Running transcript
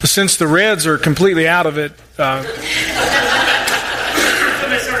since the Reds are completely out of it, and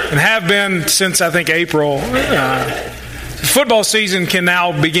have been since, I think, April, football season can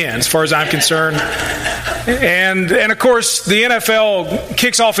now begin, as far as I'm concerned. And of course, the NFL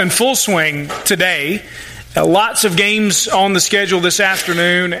kicks off in full swing today. Lots of games on the schedule this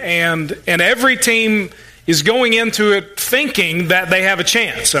afternoon, and every team is going into it thinking that they have a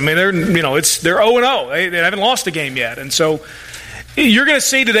chance. I mean, they're 0-0. They haven't lost a game yet. And so you're going to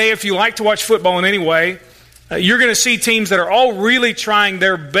see today, if you like to watch football in any way, you're going to see teams that are all really trying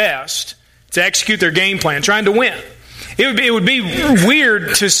their best to execute their game plan, trying to win. It would be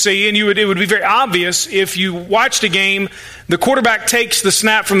weird to see, and it would be very obvious if you watched a game, the quarterback takes the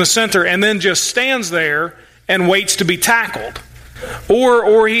snap from the center and then just stands there and waits to be tackled.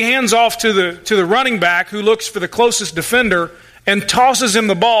 Or he hands off to the running back who looks for the closest defender and tosses him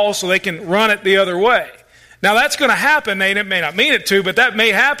the ball so they can run it the other way. Now that's going to happen. It may not mean it to, but that may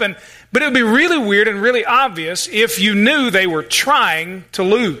happen. But it would be really weird and really obvious if you knew they were trying to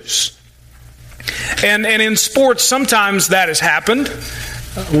lose. And in sports, sometimes that has happened.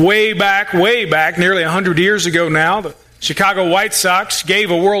 Way back, nearly 100 years ago now, the Chicago White Sox gave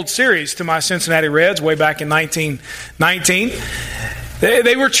a World Series to my Cincinnati Reds way back in 1919.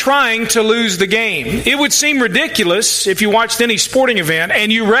 They were trying to lose the game. It would seem ridiculous if you watched any sporting event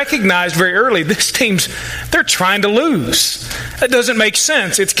and you recognized very early this team's, they're trying to lose. That doesn't make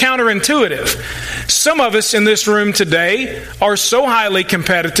sense. It's counterintuitive. Some of us in this room today are so highly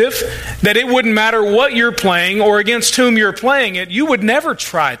competitive that it wouldn't matter what you're playing or against whom you're playing it, you would never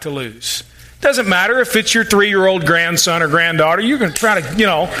try to lose. Doesn't matter if it's your 3-year-old grandson or granddaughter, you're going to try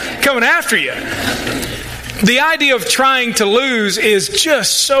to, coming after you. The idea of trying to lose is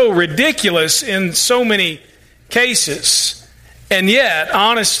just so ridiculous in so many cases. And yet,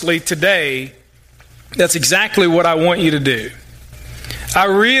 honestly, today, that's exactly what I want you to do. I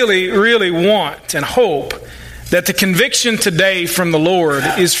really, really want and hope that the conviction today from the Lord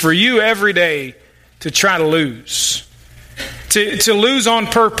is for you every day to try to lose. To lose on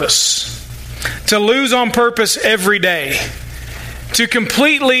purpose. To lose on purpose every day. To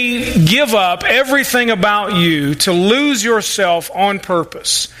completely give up everything about you, to lose yourself on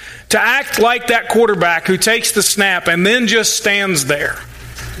purpose, to act like that quarterback who takes the snap and then just stands there,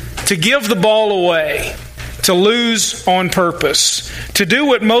 to give the ball away, to lose on purpose, to do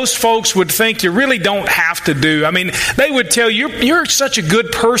what most folks would think you really don't have to do. I mean, they would tell you, you're such a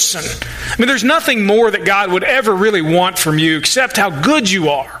good person. I mean, there's nothing more that God would ever really want from you except how good you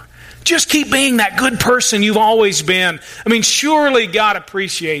are. Just keep being that good person you've always been. I mean, surely God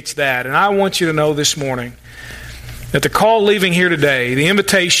appreciates that. And I want you to know this morning that the call leaving here today, the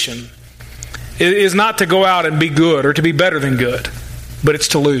invitation, is not to go out and be good or to be better than good, but it's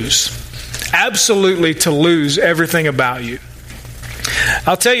to lose. Absolutely to lose everything about you.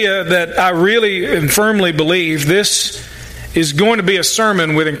 I'll tell you that I really and firmly believe this is going to be a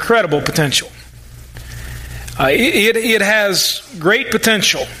sermon with incredible potential. It has great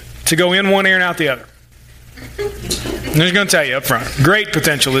potential to go in one ear and out the other. I'm just going to tell you up front. Great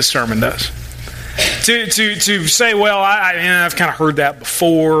potential this sermon does. To say, well, I've kind of heard that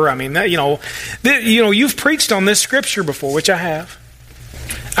before. I mean, you've preached on this scripture before, which I have.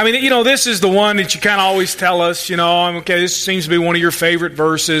 I mean, this is the one that you kind of always tell us, okay, this seems to be one of your favorite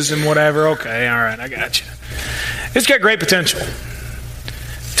verses and whatever. Okay, all right, I got you. It's got great potential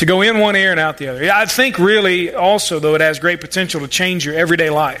to go in one ear and out the other. I think really also, though, it has great potential to change your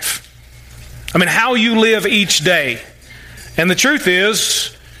everyday life. I mean, how you live each day. And the truth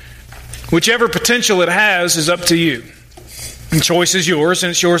is, whichever potential it has is up to you. The choice is yours,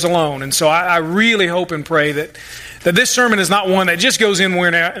 and it's yours alone. And so I really hope and pray that this sermon is not one that just goes in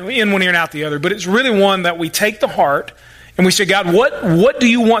one ear and out the other, but it's really one that we take to heart and we say, God, what do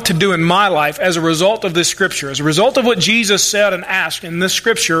you want to do in my life as a result of this scripture? As a result of what Jesus said and asked in this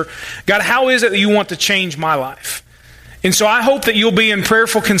scripture, God, how is it that you want to change my life? And so I hope that you'll be in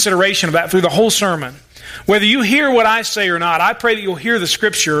prayerful consideration of that through the whole sermon. Whether you hear what I say or not, I pray that you'll hear the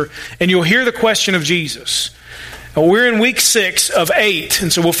scripture and you'll hear the question of Jesus. We're in week 6 of 8,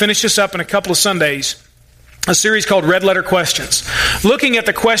 and so we'll finish this up in a couple of Sundays. A series called Red Letter Questions, looking at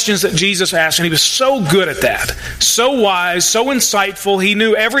the questions that Jesus asked, and he was so good at that, so wise, so insightful. He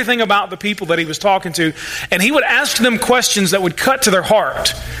knew everything about the people that he was talking to, and he would ask them questions that would cut to their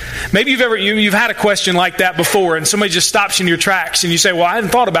heart. Maybe you've had a question like that before, and somebody just stops you in your tracks, and you say, well, I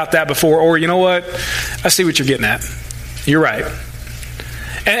hadn't thought about that before, or you know what, I see what you're getting at. You're right.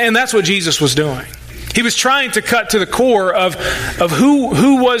 And that's what Jesus was doing. He was trying to cut to the core of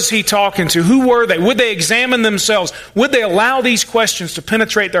who was he talking to? Who were they? Would they examine themselves? Would they allow these questions to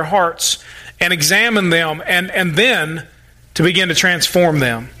penetrate their hearts and examine them and then to begin to transform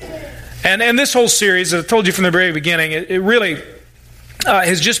them? And this whole series, as I told you from the very beginning, it really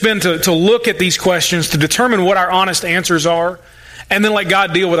has just been to look at these questions, to determine what our honest answers are, and then let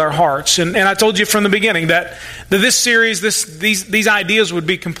God deal with our hearts. And I told you from the beginning that this series, these ideas would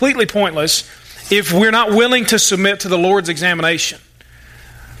be completely pointless if we're not willing to submit to the Lord's examination.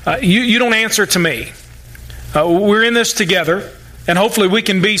 You don't answer to me. We're in this together, and hopefully we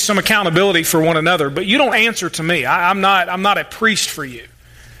can be some accountability for one another. But you don't answer to me. I'm not a priest for you.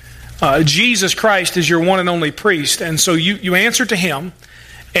 Jesus Christ is your one and only priest, and so you answer to Him,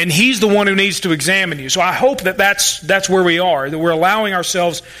 and He's the one who needs to examine you. So I hope that's where we are, that we're allowing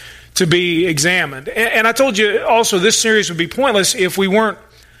ourselves to be examined. And I told you also this series would be pointless if we weren't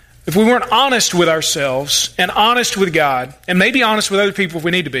honest with ourselves and honest with God, and maybe honest with other people if we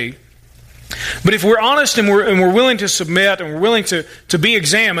need to be. But if we're honest and we're willing to submit and we're willing to be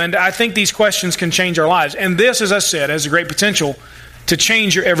examined, I think these questions can change our lives. And this, as I said, has a great potential to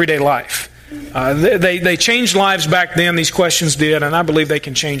change your everyday life. They changed lives back then, these questions did, and I believe they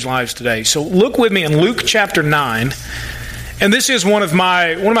can change lives today. So look with me in Luke chapter 9. And this is one of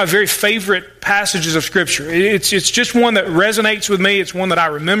my very favorite passages of Scripture. It's just one that resonates with me. It's one that I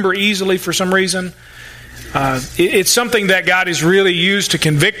remember easily for some reason. It's something that God has really used to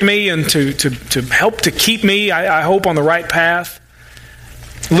convict me and to help to keep me, I hope, on the right path.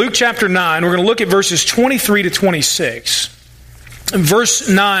 Luke chapter 9, we're going to look at verses 23 to 26. Verse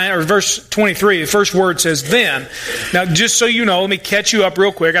 9 or verse 23, the first word says, "Then." Now, just so you know, let me catch you up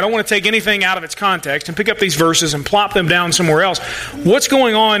real quick. I don't want to take anything out of its context and pick up these verses and plop them down somewhere else. What's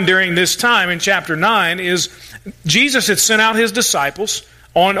going on during this time in chapter 9 is Jesus had sent out His disciples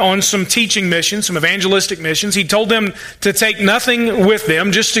on some teaching missions, some evangelistic missions. He told them to take nothing with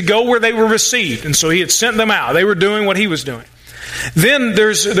them, just to go where they were received. And so He had sent them out. They were doing what He was doing. Then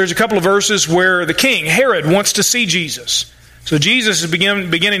there's a couple of verses where the king, Herod, wants to see Jesus. So Jesus is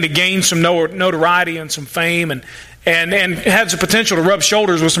beginning to gain some notoriety and some fame and has the potential to rub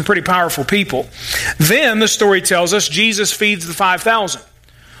shoulders with some pretty powerful people. Then the story tells us Jesus feeds the 5,000,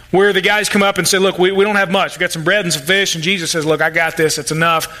 where the guys come up and say, "Look, we don't have much. We've got some bread and some fish." And Jesus says, "Look, I got this. It's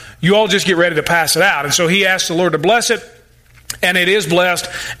enough. You all just get ready to pass it out." And so He asks the Lord to bless it, and it is blessed,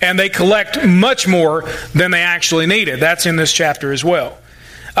 and they collect much more than they actually needed. That's in this chapter as well.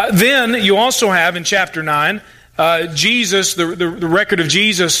 Then you also have in chapter 9, Jesus, the record of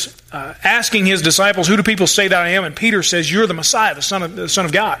Jesus asking His disciples, "Who do people say that I am?" And Peter says, "You're the Messiah, the Son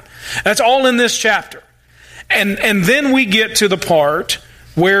of God." That's all in this chapter. And then we get to the part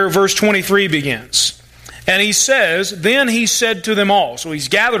where verse 23 begins. And he says, "Then He said to them all." So He's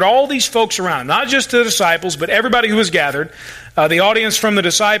gathered all these folks around, not just the disciples, but everybody who was gathered, the audience from the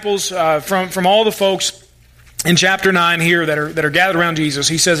disciples, from all the folks in chapter 9 here that are gathered around Jesus.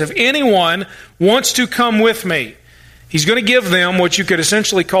 He says, "If anyone wants to come with me," He's going to give them what you could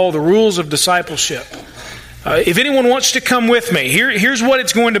essentially call the rules of discipleship. If anyone wants to come with me, here's what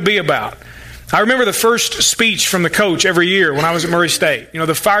it's going to be about. I remember the first speech from the coach every year when I was at Murray State.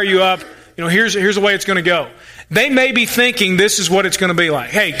 They fire you up. Here's the way it's going to go. They may be thinking this is what it's going to be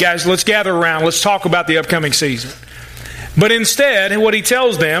like. Hey, guys, let's gather around. Let's talk about the upcoming season. But instead, what he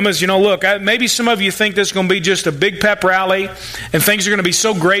tells them is, look, maybe some of you think this is going to be just a big pep rally and things are going to be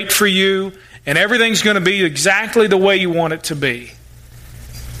so great for you and everything's going to be exactly the way you want it to be.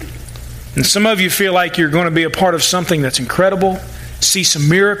 And some of you feel like you're going to be a part of something that's incredible, see some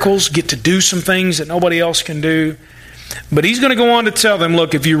miracles, get to do some things that nobody else can do. But he's going to go on to tell them,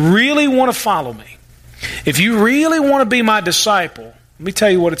 look, if you really want to follow me, if you really want to be my disciple, let me tell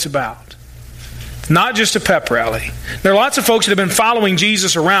you what it's about. Not just a pep rally. There are lots of folks that have been following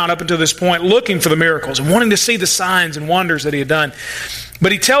Jesus around up until this point, looking for the miracles and wanting to see the signs and wonders that He had done.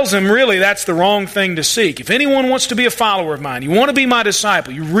 But He tells them, really, that's the wrong thing to seek. If anyone wants to be a follower of mine, you want to be my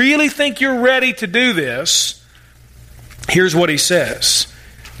disciple, you really think you're ready to do this, here's what He says.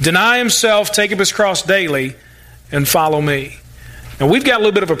 Deny himself, take up his cross daily, and follow me. Now, we've got a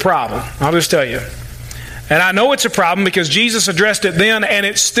little bit of a problem, I'll just tell you. And I know it's a problem because Jesus addressed it then, and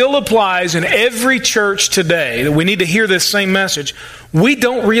it still applies in every church today. That we need to hear this same message. We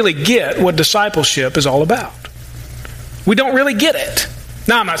don't really get what discipleship is all about. We don't really get it.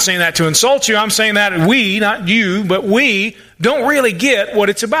 Now, I'm not saying that to insult you. I'm saying that we, not you, but we don't really get what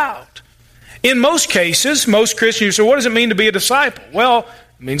it's about. In most cases, most Christians say, what does it mean to be a disciple? Well,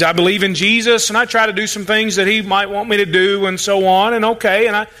 it means I believe in Jesus, and I try to do some things that He might want me to do, and so on, and okay,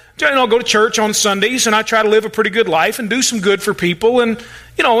 and I'll go to church on Sundays, and I try to live a pretty good life and do some good for people, and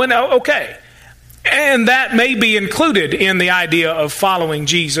okay. And that may be included in the idea of following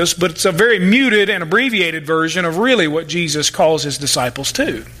Jesus, but it's a very muted and abbreviated version of really what Jesus calls His disciples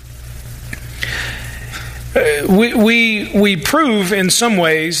to. we prove in some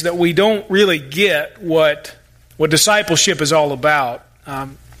ways that we don't really get what discipleship is all about.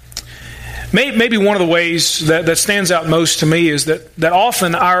 Maybe one of the ways that stands out most to me is that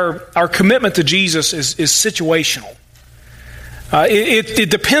often our commitment to Jesus is situational. It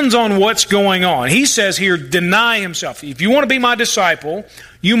depends on what's going on. He says here, deny himself. If you want to be my disciple,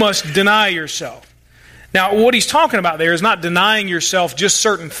 you must deny yourself. Now, what he's talking about there is not denying yourself just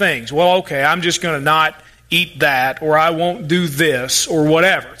certain things. Well, okay, I'm just going to not eat that, or I won't do this, or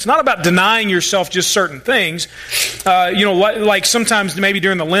whatever. It's not about denying yourself just certain things. Like sometimes maybe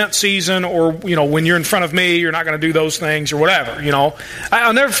during the Lent season, or when you're in front of me, you're not going to do those things, or whatever.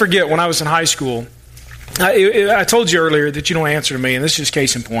 I'll never forget when I was in high school. I told you earlier that you don't answer to me, and this is just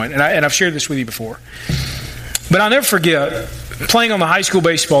case in point, and I've shared this with you before. But I'll never forget playing on the high school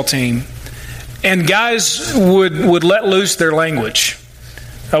baseball team, and guys would let loose their language,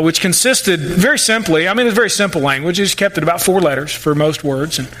 which consisted very simply, it was very simple language. They just kept it about 4 letters for most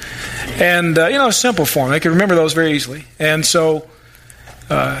words, and simple form. They could remember those very easily. And so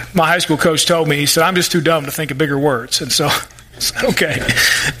my high school coach told me, he said, I'm just too dumb to think of bigger words. And so I said, okay.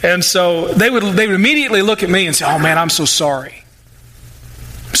 And so they would immediately look at me and say, oh man, I'm so sorry.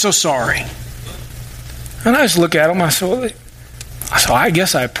 I'm so sorry. And I just look at them, I said, I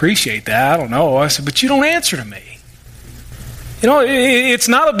guess I appreciate that. I don't know. I said, but you don't answer to me. It's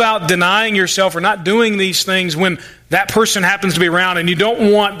not about denying yourself or not doing these things when that person happens to be around, and you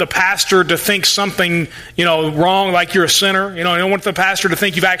don't want the pastor to think something, wrong, like you're a sinner. You don't want the pastor to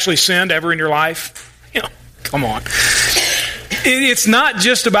think you've actually sinned ever in your life. Come on. It's not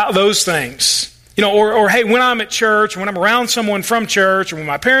just about those things. Or hey, when I'm at church, or when I'm around someone from church, or when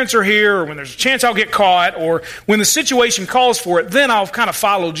my parents are here, or when there's a chance I'll get caught, or when the situation calls for it, then I'll kind of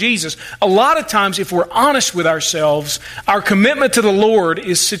follow Jesus. A lot of times, if we're honest with ourselves, our commitment to the Lord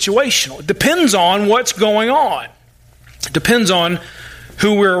is situational. It depends on what's going on. It depends on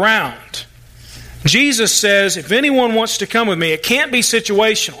who we're around. Jesus says, if anyone wants to come with me, it can't be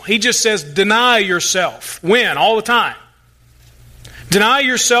situational. He just says, deny yourself. When? All the time. Deny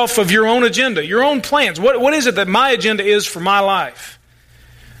yourself of your own agenda, your own plans. What is it that my agenda is for my life?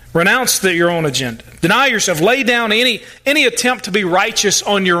 Renounce your own agenda. Deny yourself. Lay down any attempt to be righteous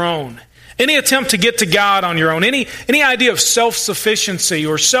on your own. Any attempt to get to God on your own. Any idea of self-sufficiency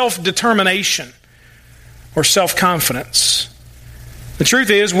or self-determination or self-confidence. The truth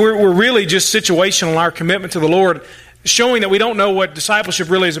is, we're really just situational in our commitment to the Lord, showing that we don't know what discipleship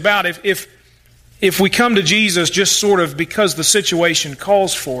really is about. If we come to Jesus just sort of because the situation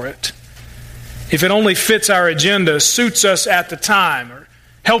calls for it, if it only fits our agenda, suits us at the time, or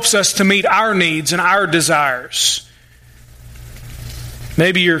helps us to meet our needs and our desires,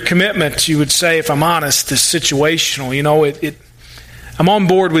 maybe your commitment, you would say, if I'm honest, is situational. I'm on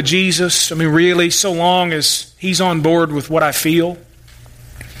board with Jesus. Really, so long as He's on board with what I feel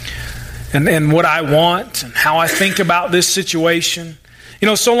and what I want and how I think about this situation.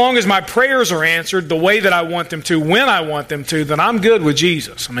 So long as my prayers are answered the way that I want them to, when I want them to, then I'm good with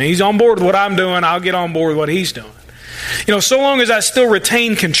Jesus. He's on board with what I'm doing. I'll get on board with what He's doing. So long as I still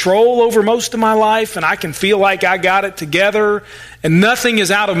retain control over most of my life and I can feel like I got it together and nothing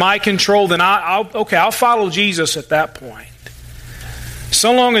is out of my control, then I'll follow Jesus at that point.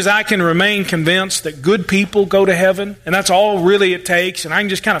 So long as I can remain convinced that good people go to heaven, and that's all really it takes, and I can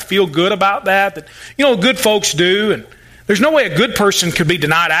just kind of feel good about that good folks do, and there's no way a good person could be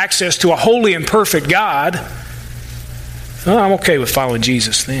denied access to a holy and perfect God. Well, I'm okay with following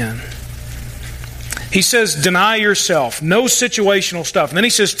Jesus then. He says, deny yourself. No situational stuff. And then He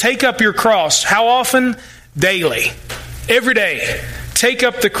says, take up your cross. How often? Daily. Every day. Take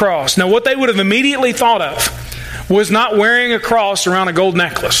up the cross. Now, what they would have immediately thought of was not wearing a cross around a gold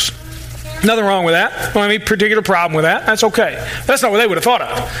necklace. Nothing wrong with that. Any particular problem with that. That's okay. That's not what they would have thought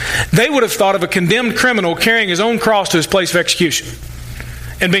of. They would have thought of a condemned criminal carrying his own cross to his place of execution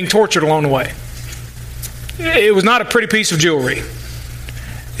and being tortured along the way. It was not a pretty piece of jewelry.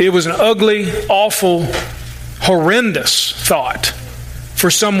 It was an ugly, awful, horrendous thought for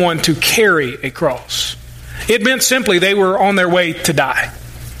someone to carry a cross. It meant simply they were on their way to die.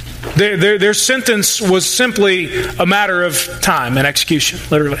 Their sentence was simply a matter of time and execution,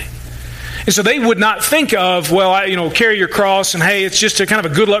 literally. And so they would not think of, carry your cross and hey, it's just a kind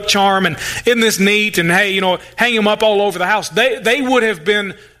of a good luck charm and isn't this neat and hey, hang them up all over the house. They would have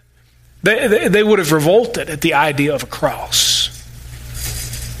been, they would have revolted at the idea of a cross.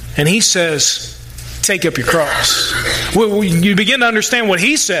 And He says, take up your cross. You begin to understand what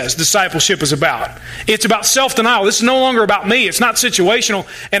he says discipleship is about. It's about self-denial. This is no longer about me. It's not situational.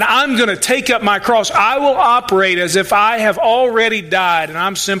 And I'm going to take up my cross. I will operate as if I have already died and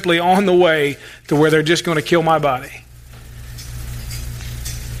I'm simply on the way to where they're just going to kill my body.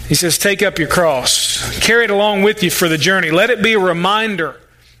 He says, take up your cross. Carry it along with you for the journey. Let it be a reminder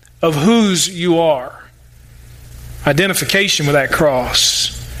of whose you are. Identification with that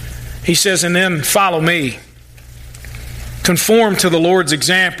cross. He says, and then follow me. Conform to the Lord's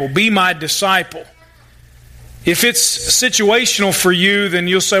example. Be my disciple. If it's situational for you, then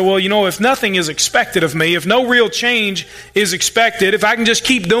you'll say, well, if nothing is expected of me, if no real change is expected, if I can just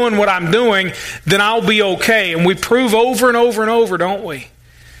keep doing what I'm doing, then I'll be okay. And we prove over and over and over, don't we?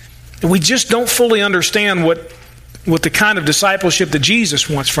 We just don't fully understand what the kind of discipleship that Jesus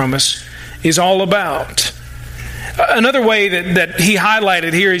wants from us is all about. Another way that he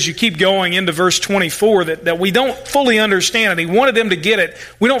highlighted here as you keep going into verse 24 that we don't fully understand, and he wanted them to get it,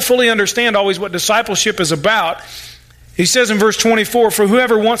 we don't fully understand always what discipleship is about. He says in verse 24, for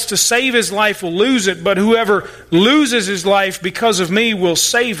whoever wants to save his life will lose it, but whoever loses his life because of me will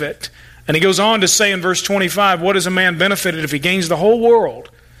save it. And he goes on to say in verse 25, what is a man benefited if he gains the whole world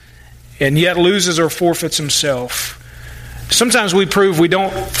and yet loses or forfeits himself? Sometimes we prove we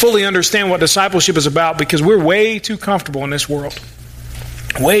don't fully understand what discipleship is about because we're way too comfortable in this world.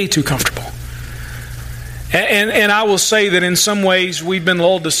 Way too comfortable. And I will say that in some ways we've been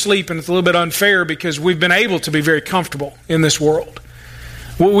lulled to sleep, and it's a little bit unfair because we've been able to be very comfortable in this world.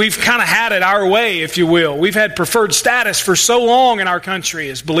 We've kind of had it our way, if you will. We've had preferred status for so long in our country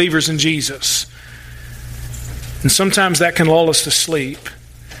as believers in Jesus. And sometimes that can lull us to sleep.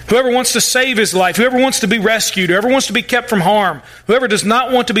 Whoever wants to save his life, whoever wants to be rescued, whoever wants to be kept from harm, whoever does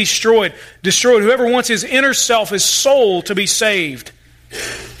not want to be destroyed, whoever wants his inner self, his soul to be saved,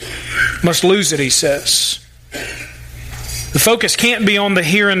 must lose it, he says. The focus can't be on the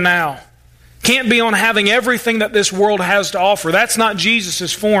here and now. Can't be on having everything that this world has to offer. That's not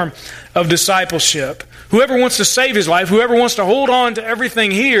Jesus' form of discipleship. Whoever wants to save his life, whoever wants to hold on to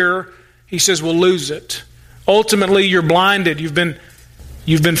everything here, he says, will lose it. Ultimately, you're blinded. You've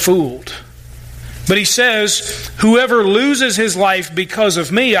been fooled. But he says, whoever loses his life because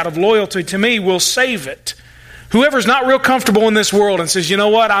of me, out of loyalty to me, will save it. Whoever's not real comfortable in this world and says, you know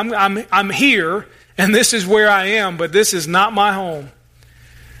what, I'm here, and this is where I am, but this is not my home.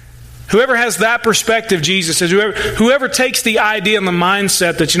 Whoever has that perspective, Jesus says, whoever takes the idea and the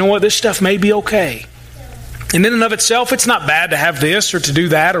mindset that, you know what, this stuff may be okay. And in and of itself, it's not bad to have this or to do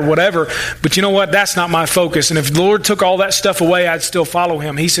that or whatever. But you know what? That's not my focus. And if the Lord took all that stuff away, I'd still follow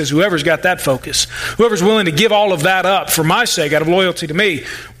Him. He says, whoever's got that focus, whoever's willing to give all of that up for my sake, out of loyalty to me,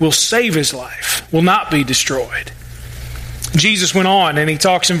 will save his life, will not be destroyed. Jesus went on and he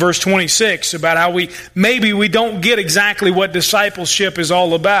talks in verse 26 about how we don't get exactly what discipleship is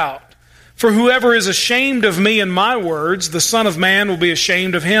all about. For whoever is ashamed of me and my words, the Son of Man will be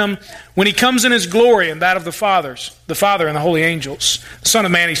ashamed of him when he comes in his glory and that of the Father and the holy angels. The Son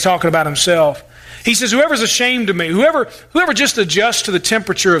of Man, he's talking about himself. He says, whoever's ashamed of me, whoever just adjusts to the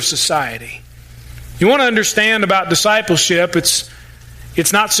temperature of society. You want to understand about discipleship, it's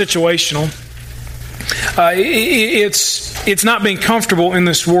not situational. It's not being comfortable in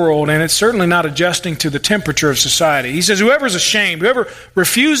this world, and it's certainly not adjusting to the temperature of society. He says, whoever's ashamed, whoever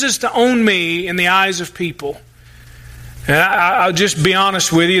refuses to own me in the eyes of people. And I'll just be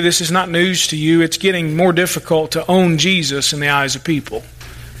honest with you, this is not news to you. It's getting more difficult to own Jesus in the eyes of people.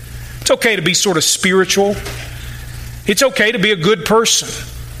 It's okay to be sort of spiritual. It's okay to be a good person,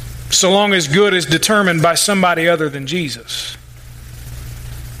 so long as good is determined by somebody other than Jesus.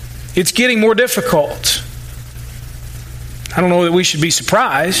 It's getting more difficult. I don't know that we should be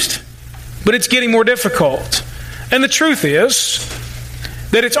surprised, but it's getting more difficult. And the truth is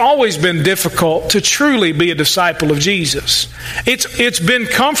that it's always been difficult to truly be a disciple of Jesus. It's been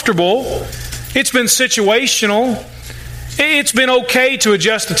comfortable. It's been situational. It's been okay to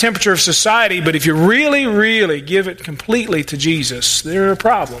adjust the temperature of society, but if you really, really give it completely to Jesus, there are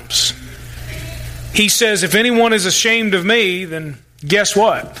problems. He says, if anyone is ashamed of me, then guess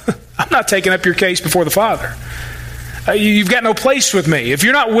what? I'm not taking up your case before the Father. You've got no place with me. If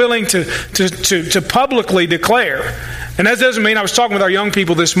you're not willing to publicly declare, and that doesn't mean, I was talking with our young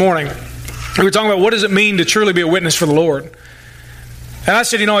people this morning. We were talking about what does it mean to truly be a witness for the Lord. And I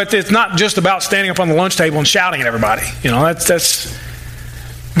said, it's not just about standing up on the lunch table and shouting at everybody. That's.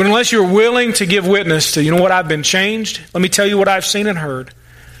 But unless you're willing to give witness to, what, I've been changed. Let me tell you what I've seen and heard.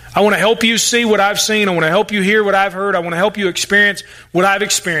 I want to help you see what I've seen. I want to help you hear what I've heard. I want to help you experience what I've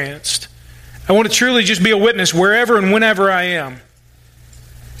experienced. I want to truly just be a witness wherever and whenever I am.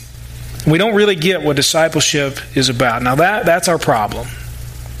 We don't really get what discipleship is about. Now that's our problem.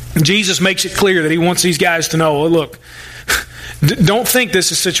 Jesus makes it clear that he wants these guys to know, look, don't think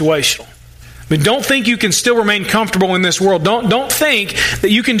this is situational. I mean, don't think you can still remain comfortable in this world. Don't think that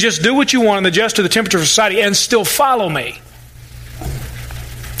you can just do what you want and adjust to the temperature of society and still follow me.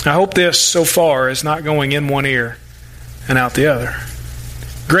 I hope this so far is not going in one ear and out the other.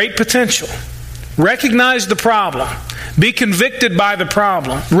 Great potential. Recognize the problem. Be convicted by the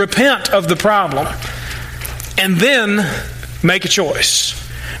problem. Repent of the problem. And then make a choice.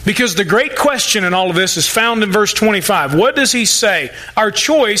 Because the great question in all of this is found in verse 25. What does he say? Our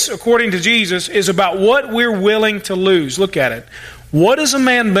choice, according to Jesus, is about what we're willing to lose. Look at it. What is a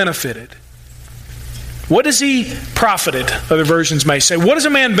man benefited? What is he profited? Other versions may say. What is a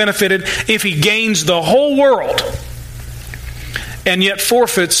man benefited if he gains the whole world and yet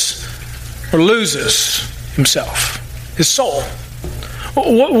forfeits or loses himself, his soul?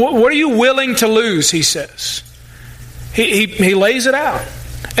 What are you willing to lose, he says. He lays it out.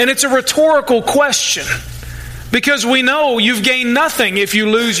 And it's a rhetorical question, because we know you've gained nothing if you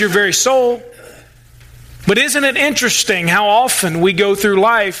lose your very soul. But isn't it interesting how often we go through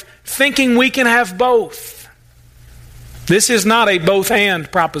life thinking we can have both? This is not a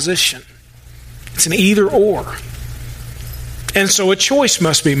both-and proposition. It's an either-or. And so a choice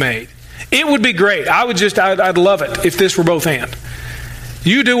must be made. It would be great. I'd love it if this were both-and.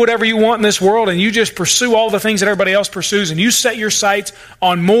 You do whatever you want in this world, and you just pursue all the things that everybody else pursues, and you set your sights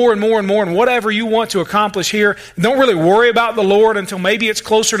on more and more and more and whatever you want to accomplish here. Don't really worry about the Lord until maybe it's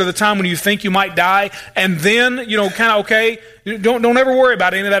closer to the time when you think you might die, and then, kind of okay. Don't ever worry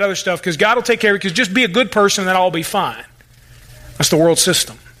about any of that other stuff, because God will take care of it, because just be a good person and that'll all be fine. That's the world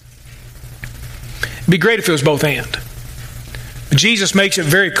system. It'd be great if it was both and. Jesus makes it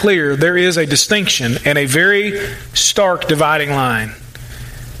very clear there is a distinction and a very stark dividing line.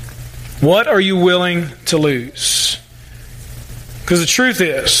 What are you willing to lose? Because the truth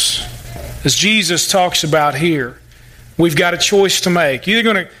is, as Jesus talks about here, we've got a choice to make. You're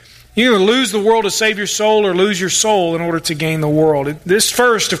either going to lose the world to save your soul, or lose your soul in order to gain the world. This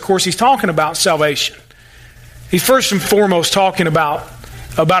first, of course, he's talking about salvation. He's first and foremost talking about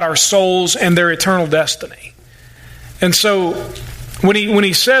our souls and their eternal destiny. And so when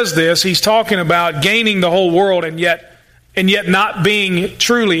he says this, he's talking about gaining the whole world and yet not being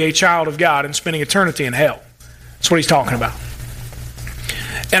truly a child of God and spending eternity in hell. That's what he's talking about.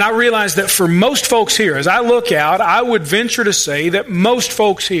 And I realize that for most folks here, as I look out, I would venture to say that most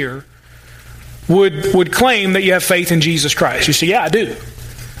folks here would claim that you have faith in Jesus Christ. You say, yeah, I do.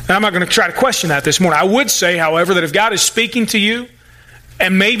 And I'm not going to try to question that this morning. I would say, however, that if God is speaking to you,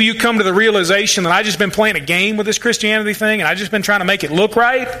 and maybe you come to the realization that I've just been playing a game with this Christianity thing, and I've just been trying to make it look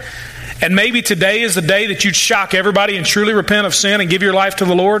right, and maybe today is the day that you'd shock everybody and truly repent of sin and give your life to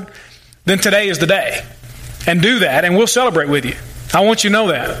the Lord, then today is the day. And do that, and we'll celebrate with you. I want you to know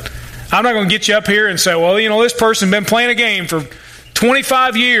that. I'm not going to get you up here and say, well, this person's been playing a game for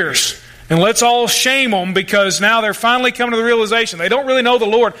 25 years, and let's all shame them because now they're finally coming to the realization they don't really know the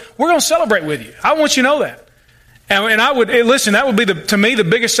Lord. We're going to celebrate with you. I want you to know that. And I would, listen, that would be, to me, the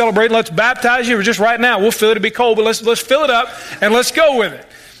biggest celebration. Let's baptize you just right now. We'll feel it to be cold, but let's fill it up and let's go with it.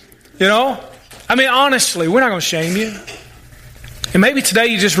 Honestly, we're not going to shame you. And maybe today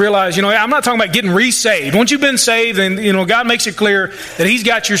you just realize, I'm not talking about getting re-saved. Once you've been saved, and, God makes it clear that He's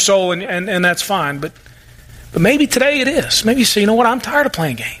got your soul, and that's fine. But maybe today it is. Maybe you say, I'm tired of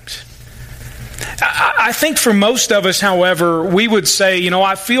playing games. I think for most of us, however, we would say,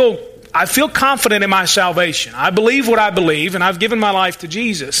 I feel confident in my salvation. I believe what I believe, and I've given my life to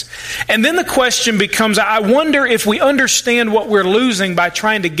Jesus. And then the question becomes, I wonder if we understand what we're losing by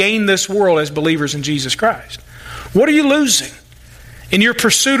trying to gain this world as believers in Jesus Christ. What are you losing in your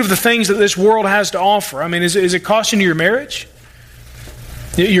pursuit of the things that this world has to offer? Is it costing you your marriage,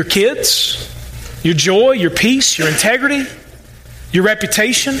 your kids, your joy, your peace, your integrity, your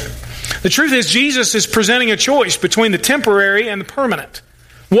reputation? The truth is, Jesus is presenting a choice between the temporary and the permanent.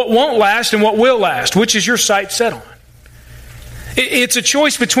 What won't last and what will last. Which is your sight set on? It's a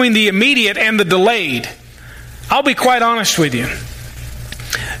choice between the immediate and the delayed. I'll be quite honest with you.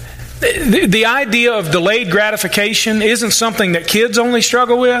 The idea of delayed gratification isn't something that kids only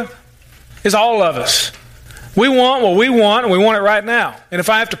struggle with. It's all of us. We want what we want, and we want it right now. And if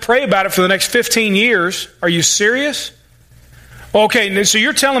I have to pray about it for the next 15 years, are you serious? Okay, so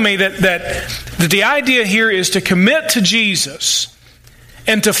you're telling me that the idea here is to commit to Jesus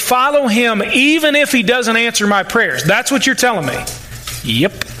and to follow Him even if He doesn't answer my prayers. That's what you're telling me.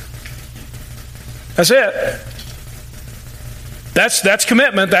 Yep. That's it. That's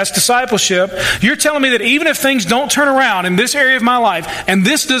commitment. That's discipleship. You're telling me that even if things don't turn around in this area of my life, and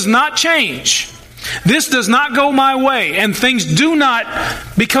this does not change, this does not go my way, and things do not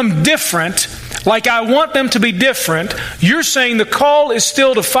become different like I want them to be different, you're saying the call is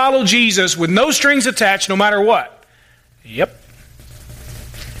still to follow Jesus with no strings attached no matter what. Yep.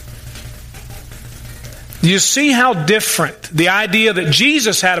 Do you see how different the idea that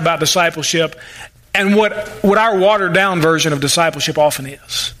Jesus had about discipleship and what our watered down version of discipleship often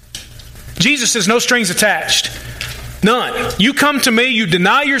is? Jesus says no strings attached. None. You come to me, you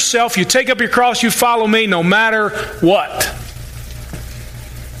deny yourself, you take up your cross, you follow me no matter what.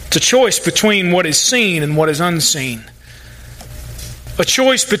 It's a choice between what is seen and what is unseen. A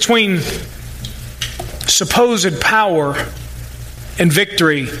choice between supposed power and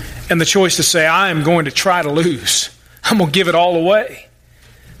victory and the choice to say, I am going to try to lose. I'm going to give it all away.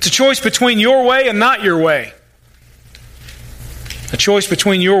 It's a choice between your way and not your way. A choice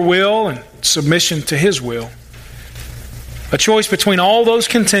between your will and submission to His will. A choice between all those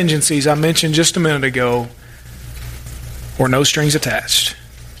contingencies I mentioned just a minute ago, or no strings attached.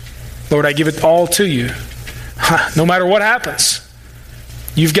 Lord, I give it all to you. No matter what happens,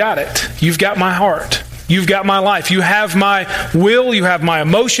 you've got it. You've got my heart. You've got my life. You have my will. You have my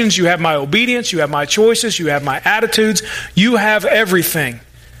emotions. You have my obedience. You have my choices. You have my attitudes. You have everything.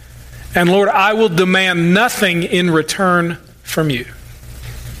 And Lord, I will demand nothing in return from you.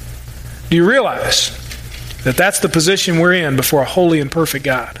 Do you realize that that's the position we're in before a holy and perfect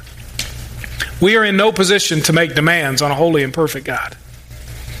God? We are in no position to make demands on a holy and perfect God.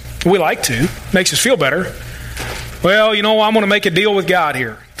 We like to. Makes us feel better. Well, I'm going to make a deal with God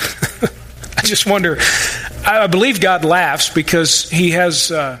here. I just wonder, I believe God laughs because He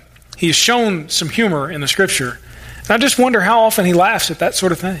has shown some humor in the Scripture. And I just wonder how often He laughs at that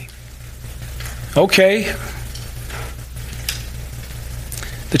sort of thing. Okay.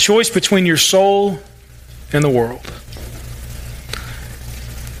 The choice between your soul and the world.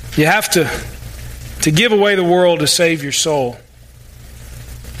 You have to give away the world to save your soul.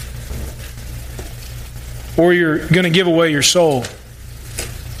 Or you're going to give away your soul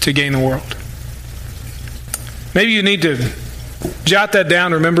to gain the world. Maybe you need to jot that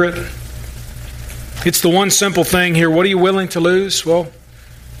down, remember it. It's the one simple thing here. What are you willing to lose? Well,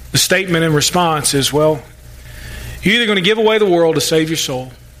 the statement in response is, well, you're either going to give away the world to save your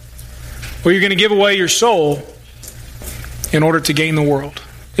soul, or you're going to give away your soul in order to gain the world.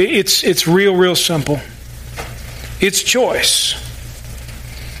 It's real simple. It's choice.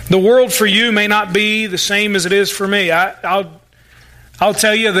 The world for you may not be the same as it is for me. I'll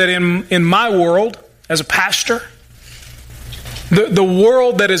tell you that in my world, as a pastor, the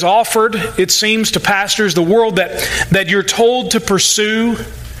world that is offered, it seems to pastors, the world that you're told to pursue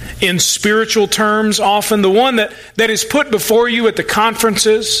in spiritual terms often, the one that is put before you at the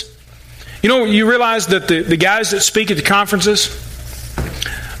conferences. You realize that the guys that speak at the conferences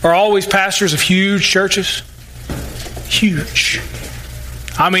are always pastors of huge churches. Huge.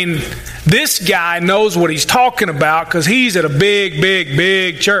 I mean, this guy knows what he's talking about because he's at a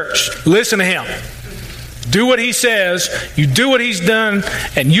big church. Listen to him. Do what he says, you do what he's done,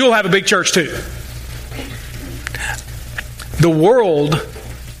 and you'll have a big church too. The world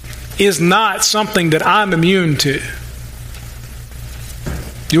is not something that I'm immune to.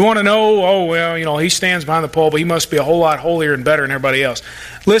 You want to know, he stands behind the pulpit, he must be a whole lot holier and better than everybody else.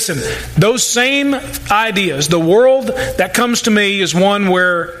 Listen, those same ideas, the world that comes to me is one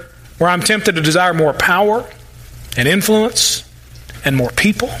where I'm tempted to desire more power and influence and more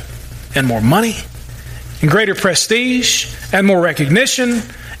people and more money and greater prestige and more recognition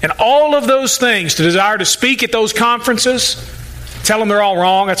and all of those things, to desire to speak at those conferences. Tell them they're all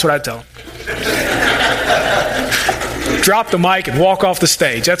wrong. That's what I tell them. Drop the mic and walk off the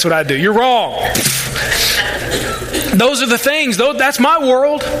stage. That's what I do. You're wrong. Those are the things. That's my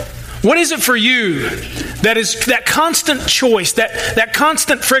world. What is it for you that is that constant choice, that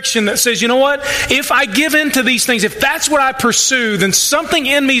constant friction that says, you know what? If I give in to these things, if that's what I pursue, then something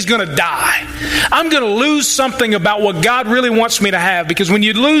in me is going to die. I'm going to lose something about what God really wants me to have. Because when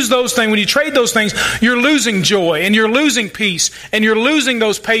you lose those things, when you trade those things, you're losing joy and you're losing peace and you're losing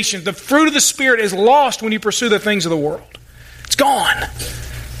those patience. The fruit of the Spirit is lost when you pursue the things of the world. It's gone.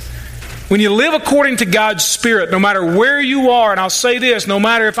 When you live according to God's Spirit, no matter where you are, and I'll say this, no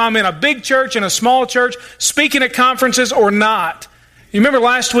matter if I'm in a big church, in a small church, speaking at conferences or not. You remember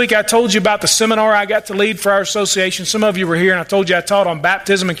last week I told you about the seminar I got to lead for our association. Some of you were here and I told you I taught on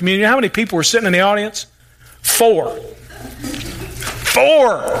baptism and communion. How many people were sitting in the audience? 4.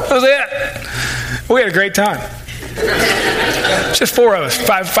 That was it. We had a great time. It's just 4 of us,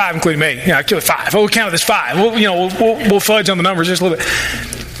 five including me. Yeah, I killed 5. We'll count it as 5. We'll fudge on the numbers just a little bit.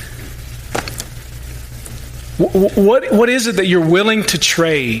 What is it that you're willing to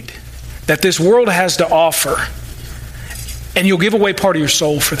trade that this world has to offer, and you'll give away part of your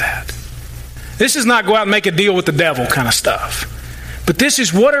soul for that? This is not go out and make a deal with the devil kind of stuff. But this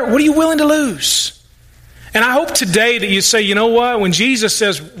is what are you willing to lose? And I hope today that you say, you know what? When Jesus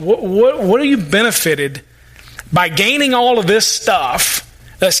says, what are you benefited by gaining all of this stuff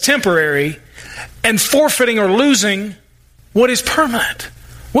that's temporary and forfeiting or losing what is permanent?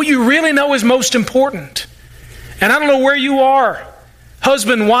 What you really know is most important. And I don't know where you are,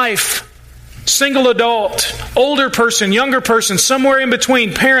 husband, wife, single adult, older person, younger person, somewhere in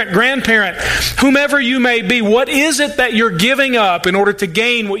between, parent, grandparent, whomever you may be, what is it that you're giving up in order to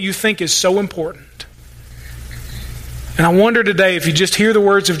gain what you think is so important? And I wonder today if you just hear the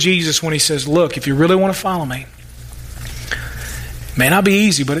words of Jesus when He says, look, if you really want to follow me, it may not be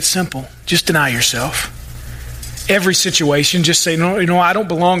easy, but it's simple. Just deny yourself. Every situation, just say, no, I don't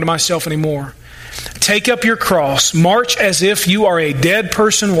belong to myself anymore. Take up your cross, march as if you are a dead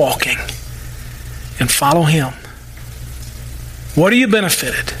person walking, and follow Him. What are you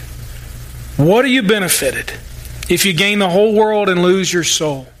benefited? What are you benefited if you gain the whole world and lose your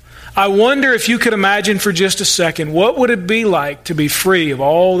soul? I wonder if you could imagine for just a second, what would it be like to be free of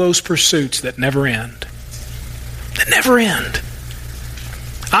all those pursuits that never end? That never end.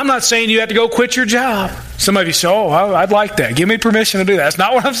 I'm not saying you have to go quit your job. Some of you say, I'd like that. Give me permission to do that. That's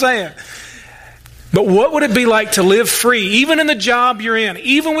not what I'm saying. But what would it be like to live free, even in the job you're in,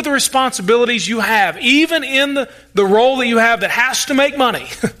 even with the responsibilities you have, even in the role that you have that has to make money?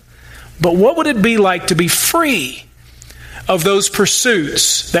 But what would it be like to be free of those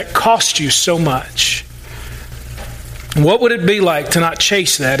pursuits that cost you so much? What would it be like to not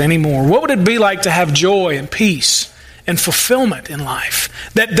chase that anymore? What would it be like to have joy and peace and fulfillment in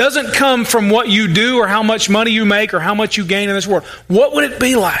life that doesn't come from what you do or how much money you make or how much you gain in this world? What would it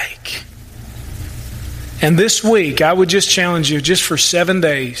be like? And this week, I would just challenge you just for 7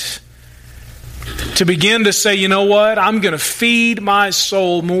 days to begin to say, you know what? I'm going to feed my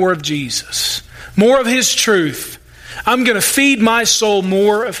soul more of Jesus, more of His truth. I'm going to feed my soul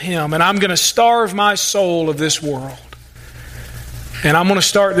more of Him, and I'm going to starve my soul of this world. And I'm going to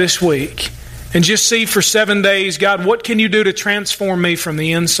start this week and just see for 7 days, God, what can you do to transform me from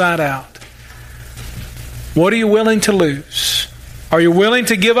the inside out? What are you willing to lose? Are you willing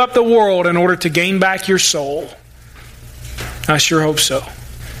to give up the world in order to gain back your soul? I sure hope so.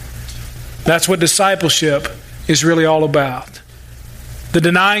 That's what discipleship is really all about. The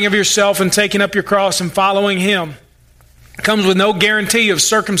denying of yourself and taking up your cross and following Him comes with no guarantee of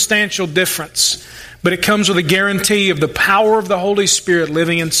circumstantial difference, but it comes with a guarantee of the power of the Holy Spirit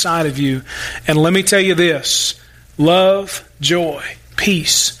living inside of you. And let me tell you this: love, joy,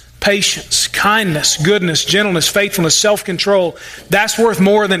 peace, patience, kindness, goodness, gentleness, faithfulness, self-control, that's worth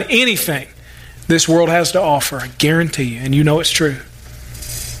more than anything this world has to offer. I guarantee you, and you know it's true.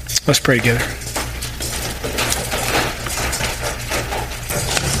 Let's pray together.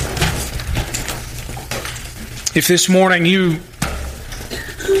 If this morning you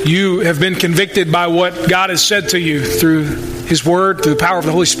have been convicted by what God has said to you through His Word, through the power of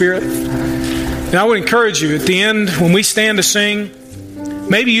the Holy Spirit, then I would encourage you at the end when we stand to sing,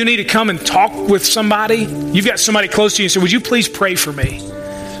 maybe you need to come and talk with somebody. You've got somebody close to you and say, would you please pray for me?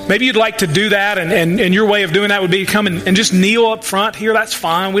 Maybe you'd like to do that, and your way of doing that would be to come and just kneel up front here. That's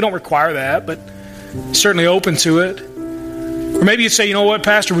fine. We don't require that, but certainly open to it. Or maybe you'd say, you know what,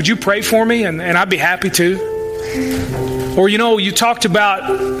 Pastor, would you pray for me? And I'd be happy to. Or, you talked about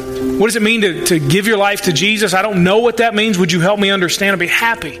what does it mean to give your life to Jesus? I don't know what that means. Would you help me understand? I'd be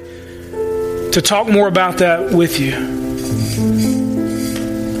happy to talk more about that with you.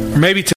 Or maybe